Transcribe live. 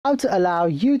How to allow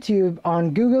YouTube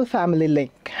on Google Family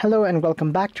Link. Hello and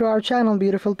welcome back to our channel,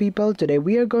 beautiful people. Today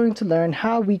we are going to learn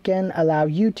how we can allow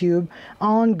YouTube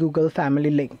on Google Family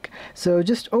Link. So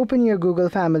just open your Google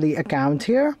Family account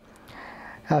here,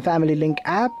 Family Link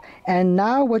app, and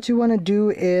now what you want to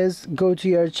do is go to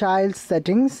your child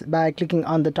settings by clicking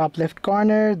on the top left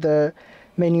corner, the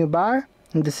menu bar.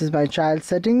 And this is my child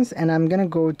settings, and I'm gonna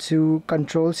go to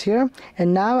controls here,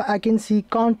 and now I can see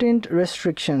content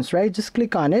restrictions, right? Just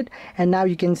click on it and now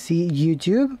you can see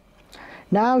YouTube.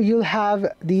 Now you'll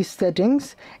have these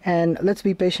settings, and let's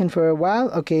be patient for a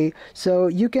while. Okay, so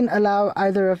you can allow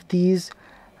either of these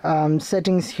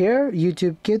settings here,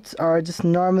 YouTube Kids or just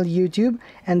normal YouTube,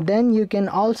 and then you can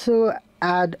also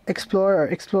add explore or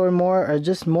explore more or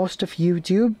just most of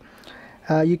YouTube.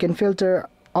 You can filter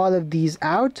all of these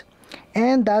out,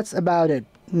 and that's about it.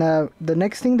 Now the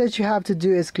next thing that you have to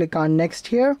do is click on next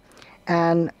here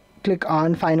and click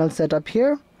on final setup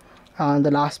here on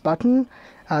the last button.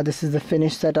 This is the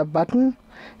finish setup button.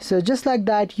 So just like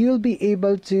that, you'll be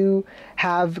able to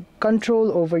have control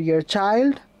over your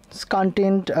child's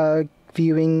content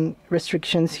viewing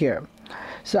restrictions here.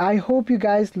 So I hope you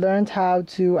guys learned how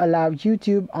to allow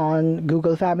YouTube on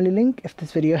Google Family Link. If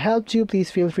this video helped you,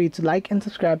 please feel free to like and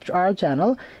subscribe to our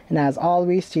channel. And as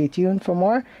always, stay tuned for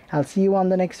more. I'll see you on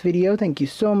the next video. Thank you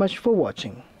so much for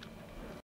watching.